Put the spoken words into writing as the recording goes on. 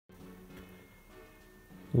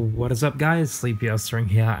What is up, guys? Sleepy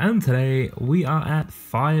here, and today we are at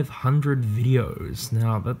 500 videos.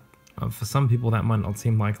 Now, that for some people that might not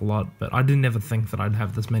seem like a lot, but I didn't ever think that I'd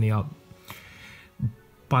have this many up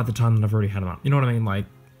by the time that I've already had them up. You know what I mean? Like,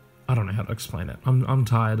 I don't know how to explain it. I'm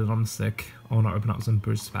tired and I'm sick. I want to open up some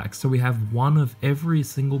booster packs. So we have one of every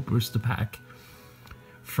single booster pack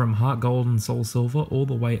from Heart Gold and Soul Silver all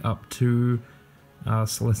the way up to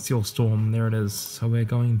Celestial Storm. There it is. So we're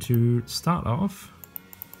going to start off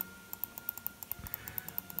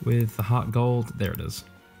with the Heart Gold. There it is.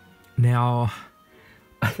 Now,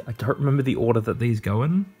 I don't remember the order that these go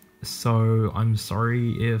in, so I'm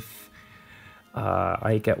sorry if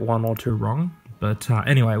I get one or two wrong. But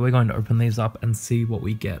anyway, we're going to open these up and see what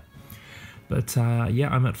we get. But yeah,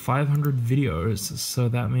 I'm at 500 videos, so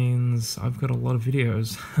that means I've got a lot of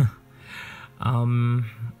videos.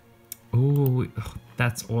 Oh,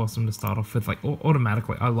 that's awesome to start off with, like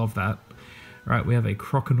automatically. I love that. Right, we have a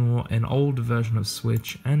Croconaw, an old version of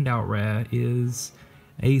Switch, and our rare is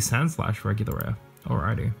a Sandslash regular rare.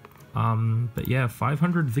 Alrighty. But yeah,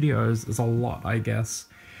 500 videos is a lot, I guess.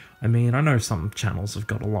 I mean, I know some channels have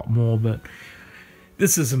got a lot more, but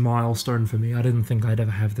this is a milestone for me. I didn't think I'd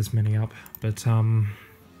ever have this many up, but I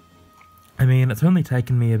mean, it's only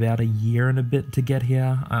taken me about a year and a bit to get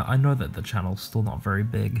here. I know that the channel's still not very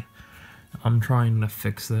big. I'm trying to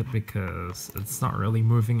fix it because it's not really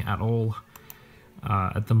moving at all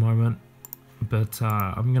at the moment, but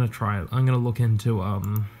I'm gonna try it. I'm gonna look into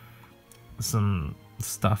some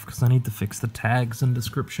stuff because I need to fix the tags and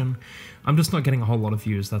description. I'm just not getting a whole lot of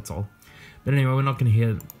views, that's all. But anyway, we're not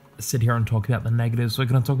gonna sit here and talk about the negatives. We're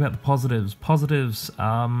gonna talk about the positives.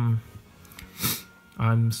 I'm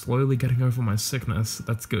slowly getting over my sickness.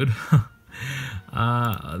 That's good. This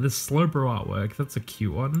Slowbro artwork, that's a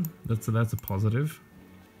cute one. That's a positive.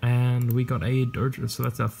 And we got a Dojo, so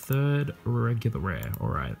that's our third regular rare.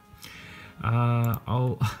 Alright.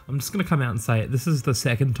 I'm just going to come out and say it. This is the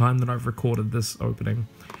second time that I've recorded this opening.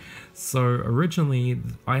 So originally,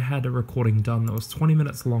 I had a recording done that was 20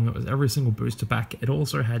 minutes long. It was every single booster pack. It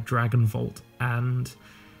also had Dragon Vault and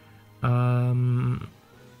Double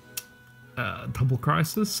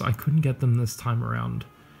Crisis. I couldn't get them this time around.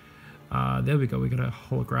 There we go. We got a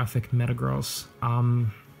holographic Metagross.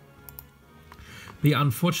 But yeah,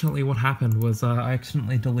 unfortunately what happened was I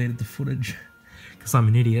accidentally deleted the footage because I'm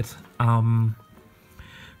an idiot. Yeah,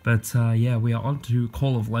 we are on to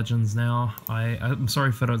Call of Legends now. I'm sorry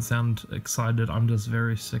if I don't sound excited, I'm just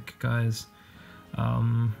very sick, guys.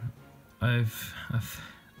 I've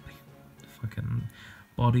fucking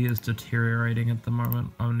body is deteriorating at the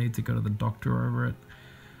moment. I need to go to the doctor over it.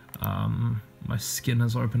 My skin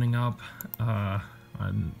is opening up.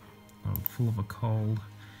 I'm full of a cold.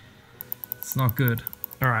 It's not good.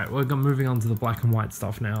 Alright, we're moving on to the black and white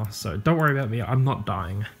stuff now, so don't worry about me, I'm not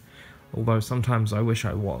dying. Although sometimes I wish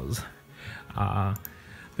I was. But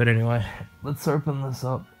anyway, let's open this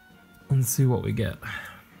up and see what we get.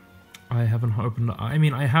 I haven't opened... I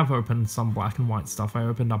mean, I have opened some black and white stuff. I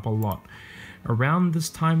opened up a lot. Around this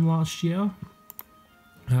time last year,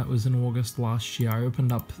 it was in August last year, I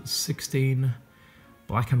opened up 16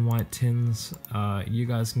 black and white tins. You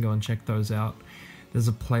guys can go and check those out. There's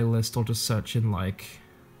a playlist, or just search in, like,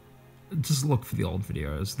 just look for the old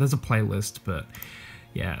videos. There's a playlist, but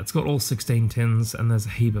yeah, it's got all 16 tins, and there's a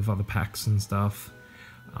heap of other packs and stuff.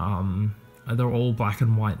 They're all black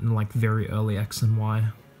and white and, like, very early X and Y.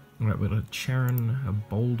 Alright, we got a Charon, a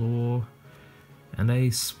Boldor, and a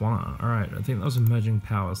Swan. Alright, I think that was Emerging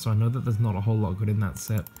Power, so I know that there's not a whole lot good in that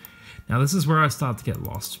set. Now, this is where I start to get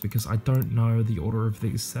lost, because I don't know the order of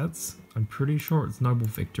these sets. I'm pretty sure it's Noble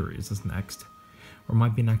Victories is next. Or it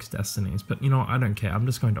might be next Destinies, but you know, I don't care. I'm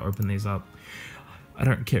just going to open these up. I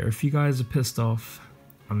don't care. If you guys are pissed off,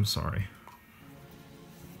 I'm sorry.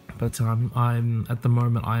 But I'm at the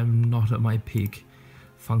moment, I am not at my peak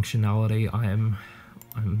functionality. I'm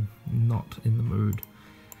not in the mood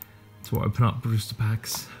to open up booster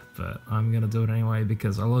packs, but I'm gonna do it anyway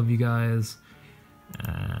because I love you guys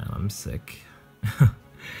and I'm sick.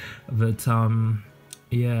 But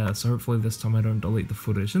yeah, so hopefully this time I don't delete the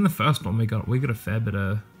footage. In the first one we got a fair bit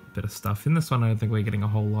of stuff. In this one I don't think we're getting a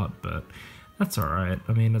whole lot, but that's alright.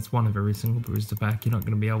 I mean, it's one of every single booster pack. You're not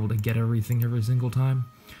going to be able to get everything every single time.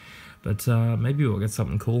 But maybe we'll get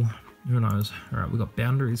something cool. Who knows? Alright, we got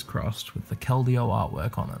Boundaries Crossed with the Keldeo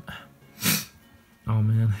artwork on it. Oh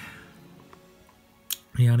man.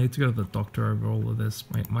 Yeah, I need to go to the doctor over all of this.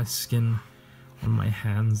 My skin on my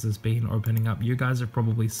hands has been opening up. You guys have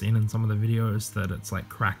probably seen in some of the videos that it's like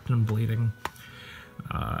cracked and bleeding.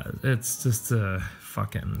 It's just a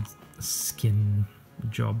fucking skin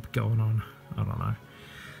job going on. I don't know.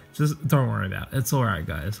 Just don't worry about it. It's alright,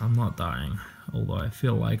 guys. I'm not dying. Although I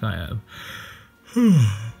feel like I am.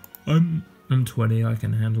 I'm 20, I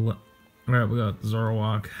can handle it. Alright, we got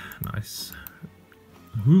Zoroark. Nice.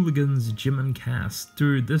 Hooligans, Jim and Cass.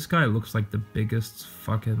 Dude, this guy looks like the biggest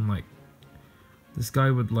fucking, like... This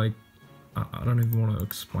guy would, like... I don't even want to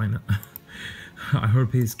explain it. I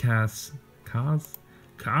hope he's Cass. Cars?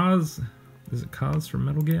 Cars? Is it Cars from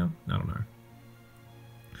Metal Gear? I don't know.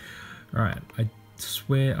 Alright, I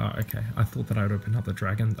swear... Oh, okay. I thought that I'd open up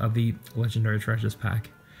the Legendary Treasures pack.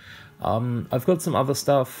 I've got some other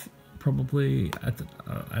stuff, probably at the...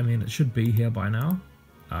 I mean, it should be here by now.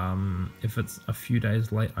 If it's a few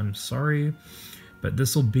days late, I'm sorry. But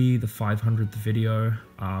this will be the 500th video.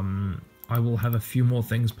 I will have a few more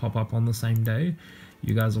things pop up on the same day.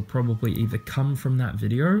 You guys will probably either come from that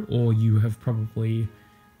video, or you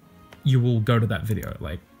will go to that video.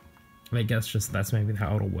 Like, I guess just that's maybe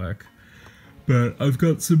how it'll work. But I've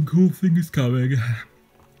got some cool things coming.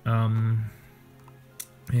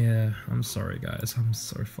 Yeah, I'm sorry guys, I'm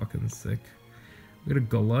so fucking sick. We got a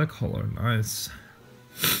Golurk Hollow, nice.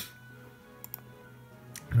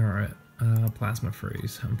 Alright, Plasma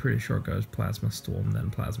Freeze. I'm pretty sure it goes Plasma Storm, then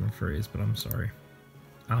Plasma Freeze, but I'm sorry.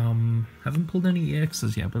 Haven't pulled any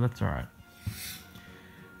EXs yet, but that's alright.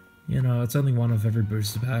 You know, it's only one of every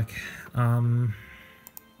booster pack.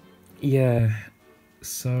 Yeah,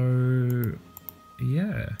 so...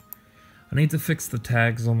 yeah. I need to fix the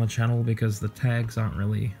tags on the channel because the tags aren't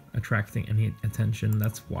really attracting any attention.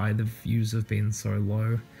 That's why the views have been so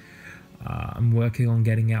low. I'm working on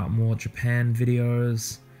getting out more Japan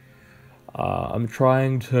videos. I'm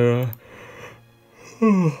trying to...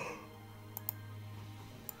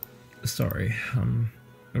 Sorry, I'm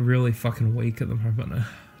really fucking weak at the moment.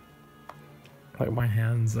 Like, my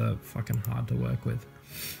hands are fucking hard to work with.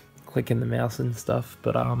 Clicking the mouse and stuff,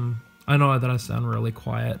 but I know that I sound really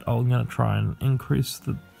quiet. I'm gonna try and increase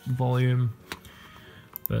the volume.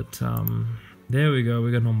 But there we go,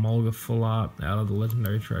 we got an Emolga full art out of the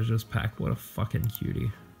Legendary Treasures pack. What a fucking cutie.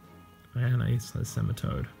 Man, I used to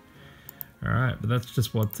Semitoad. Alright, but that's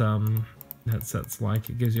just what that set's like.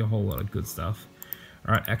 It gives you a whole lot of good stuff.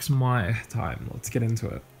 Alright, X and Y time. Let's get into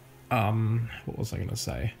it. What was I gonna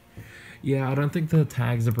say? Yeah, I don't think the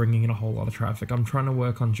tags are bringing in a whole lot of traffic. I'm trying to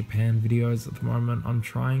work on Japan videos at the moment. I'm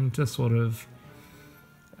trying to sort of...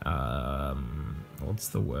 what's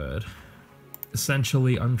the word?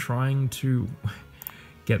 Essentially, I'm trying to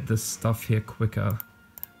get this stuff here quicker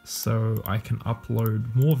so I can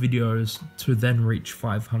upload more videos to then reach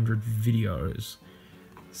 500 videos.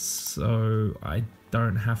 So I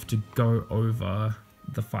don't have to go over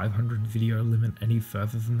the 500 video limit any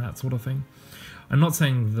further than that sort of thing. I'm not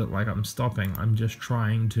saying that like I'm stopping, I'm just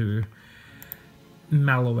trying to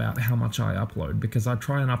mellow out how much I upload, because I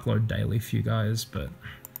try and upload daily for you guys, but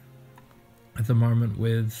at the moment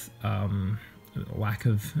with lack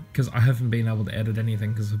of, because I haven't been able to edit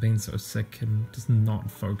anything because I've been so sick and just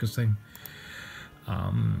not focusing,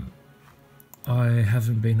 I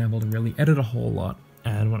haven't been able to really edit a whole lot.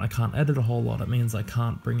 And when I can't edit a whole lot, it means I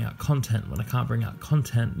can't bring out content. When I can't bring out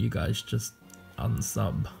content, you guys just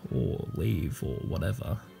unsub or leave or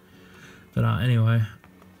whatever. But anyway,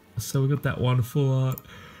 so we got that one full art.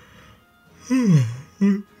 I'm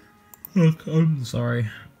sorry.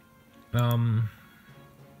 I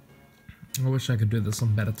wish I could do this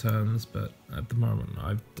on better terms, but at the moment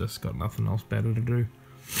I've just got nothing else better to do.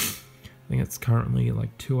 I think it's currently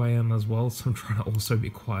like 2 AM as well, so I'm trying to also be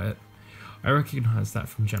quiet. I recognize that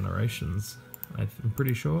from Generations. I'm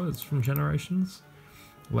pretty sure it's from Generations.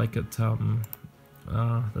 Like it,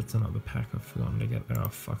 that's another pack I've forgotten to get. Oh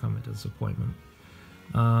fuck, I'm a disappointment.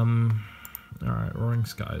 Alright, Roaring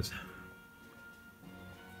Skies.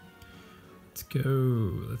 Let's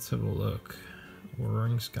go, let's have a look.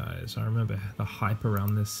 Roaring Skies, I remember the hype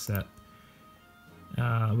around this set.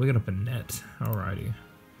 We got up a net, alrighty.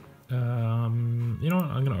 You know what,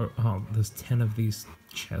 I'm gonna, oh, there's 10 of these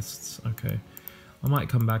chests, okay. I might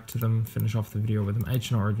come back to them, finish off the video with them.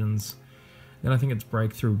 Ancient Origins, then I think it's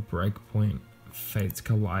Breakthrough, Breakpoint, Fates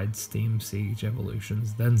Collide, Steam Siege,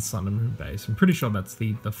 Evolutions, then Sun and Moon Base. I'm pretty sure that's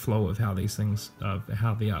the flow of how these things,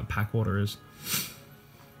 how the pack order is.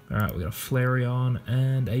 Alright, we got a Flareon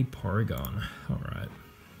and a Porygon. Alright.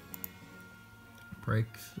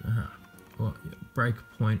 Well, yeah,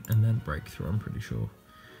 Breakpoint and then Breakthrough, I'm pretty sure.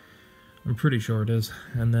 I'm pretty sure it is.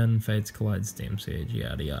 And then Fates Collide, Steam Siege,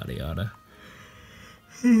 yada yada yada.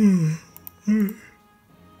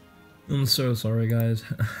 I'm so sorry, guys.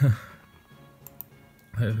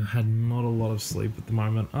 I've had not a lot of sleep at the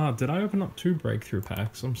moment. Ah, did I open up 2 Breakthrough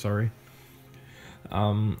packs? I'm sorry.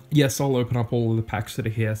 Yes, I'll open up all of the packs that are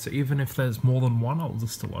here, so even if there's more than one, I'll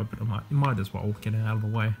just still open them. Might as well get it out of the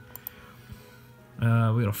way. We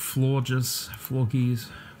got a Florgies,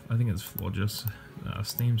 I think it's Florges,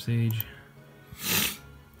 Steam Siege.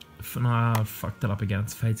 Nah, fucked it up again.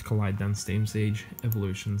 It's Fates Collide, then Steam Siege,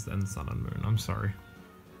 Evolutions, then Sun and Moon. I'm sorry.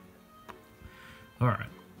 Alright,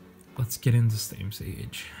 let's get into Steam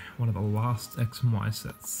Siege. One of the last X and Y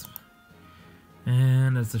sets.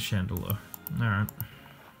 And it's a Chandelier. Alright.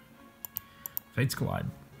 Fates Collide.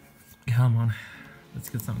 Come on. Let's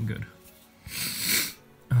get something good.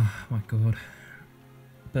 Oh my god.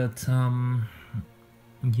 But,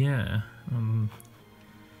 yeah.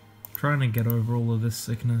 Trying to get over all of this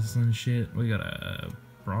sickness and shit. We got a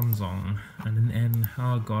Bronzong and an N.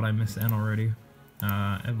 Oh god, I missed N already.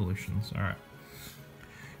 Evolutions. Alright.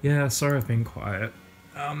 Yeah, sorry I've been quiet.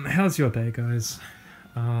 How's your day, guys?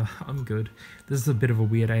 I'm good. This is a bit of a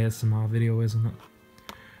weird ASMR video, isn't it?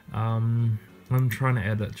 I'm trying to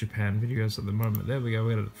edit Japan videos at the moment. There we go,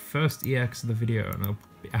 we got the first EX of the video, and it'll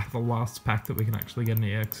be the last pack that we can actually get an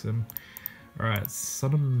EX in. Alright,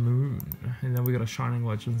 Sun and Moon. And then we got a Shining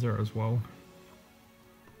Legends there as well.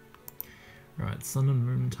 Alright, Sun and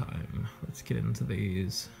Moon time. Let's get into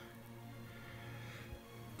these.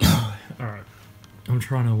 Alright. I'm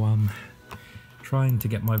trying to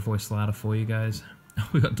get my voice louder for you guys.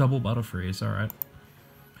 We got double Butterfrees, alright.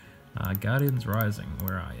 Guardians Rising,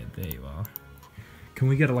 where are you? There you are. Can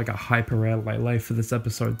we get like a hyper rare Lele for this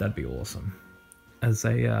episode? That'd be awesome. As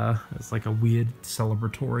like a weird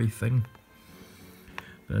celebratory thing.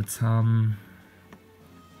 But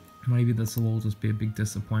maybe this will all just be a big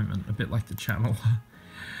disappointment, a bit like the channel.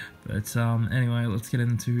 But anyway, let's get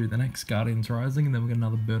into the next Guardians Rising, and then we got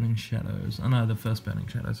another Burning Shadows. Oh no, the first Burning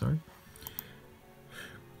Shadow, sorry.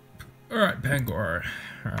 Alright, Pangoro.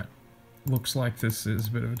 Alright. Looks like this is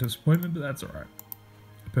a bit of a disappointment, but that's alright.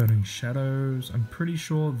 Burning Shadows. I'm pretty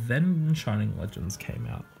sure then Shining Legends came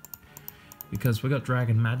out. Because we got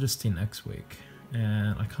Dragon Majesty next week.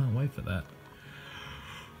 And I can't wait for that.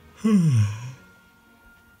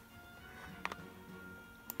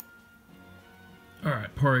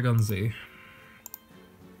 Alright, Porygon Z.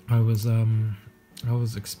 I was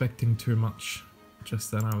expecting too much.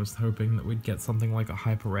 Just then I was hoping that we'd get something like a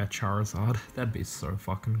hyper rare Charizard. That'd be so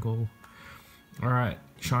fucking cool. Alright,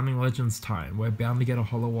 Shining Legends time. We're bound to get a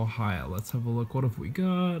holo or higher. Let's have a look. What have we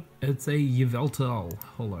got? It's a Yveltal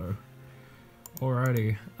holo.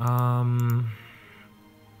 Alrighty.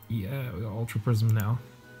 Yeah, we got Ultra Prism now.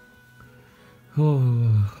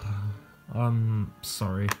 Oh, I'm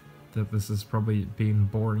sorry that this has probably been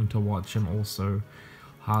boring to watch and also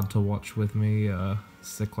hard to watch with me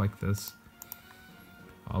sick like this.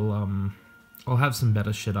 I'll have some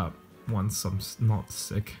better shit up once I'm not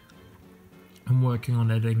sick. I'm working on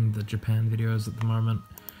editing the Japan videos at the moment.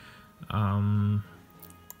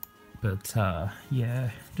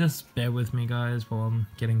 Yeah, just bear with me guys while I'm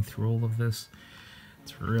getting through all of this.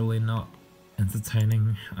 It's really not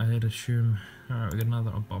entertaining, I'd assume. Alright, we got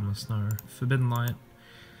another Obama Snow. Forbidden Light.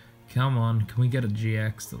 Come on, can we get a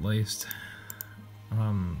GX at least?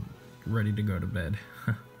 I'm ready to go to bed.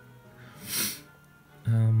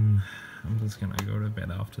 I'm just gonna go to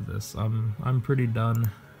bed after this. I'm pretty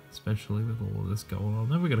done, especially with all of this going on.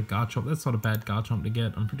 Then we got a Garchomp. That's not a bad Garchomp to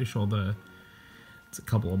get. I'm pretty sure it's a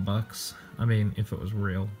couple of bucks. I mean, if it was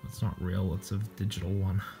real. It's not real, it's a digital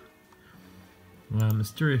one.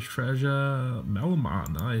 Mysterious Treasure, Malamar,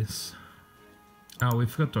 nice. Oh, we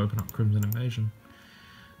forgot to open up Crimson Invasion.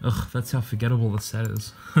 Ugh, that's how forgettable the set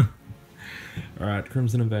is. Alright,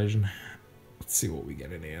 Crimson Invasion. Let's see what we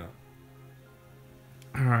get in here.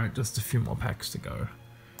 Alright, just a few more packs to go.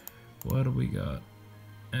 What do we got?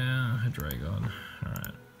 Hydreigon.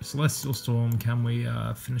 Alright. Celestial Storm, can we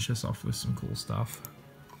finish this off with some cool stuff?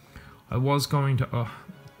 I was going to... Oh,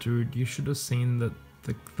 dude, you should have seen the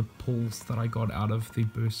pulls that I got out of the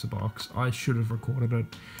booster box. I should have recorded it.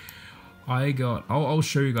 I'll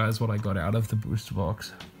show you guys what I got out of the booster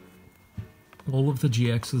box. All of the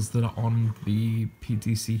GXs that are on the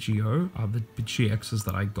PTCGO are the GXs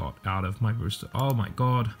that I got out of my booster. Oh my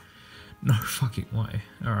god. No fucking way.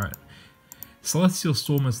 Alright. Celestial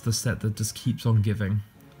Storm is the set that just keeps on giving.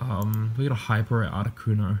 We got a Hyper Rare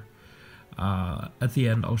Articuno. At the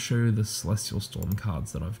end, I'll show you the Celestial Storm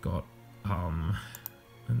cards that I've got. And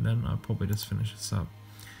then I'll probably just finish this up.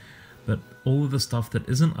 But all of the stuff that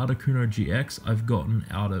isn't Articuno GX, I've gotten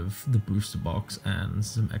out of the booster box and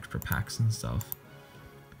some extra packs and stuff.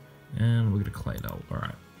 And we're gonna Claydol.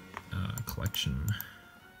 Alright. Collection.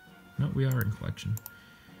 No, we are in collection.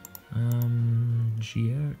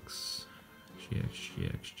 GX.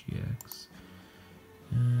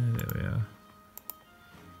 There we are.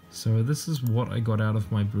 So this is what I got out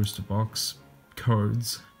of my booster box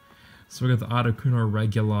codes. So we got the Articuno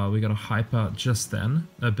regular, we got a Hyper just then,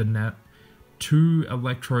 a Banette, 2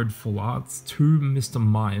 Electrode Full Arts, 2 Mr.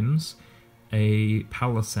 Mimes, a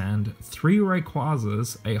Palisand, 3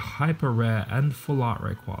 Rayquazas, a Hyper Rare and Full Art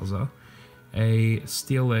Rayquaza, a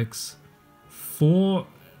Steelix, 4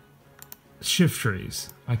 Shiftries,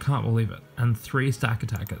 I can't believe it, and 3 Stack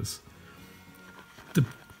Attackers. The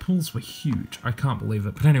pulls were huge, I can't believe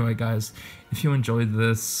it. But anyway guys, if you enjoyed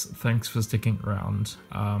this, thanks for sticking around.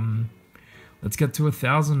 Let's get to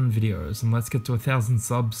 1,000 videos, and let's get to 1,000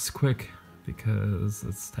 subs quick, because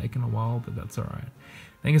it's taken a while, but that's alright.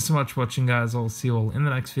 Thank you so much for watching guys, I'll see you all in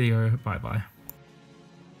the next video, bye bye.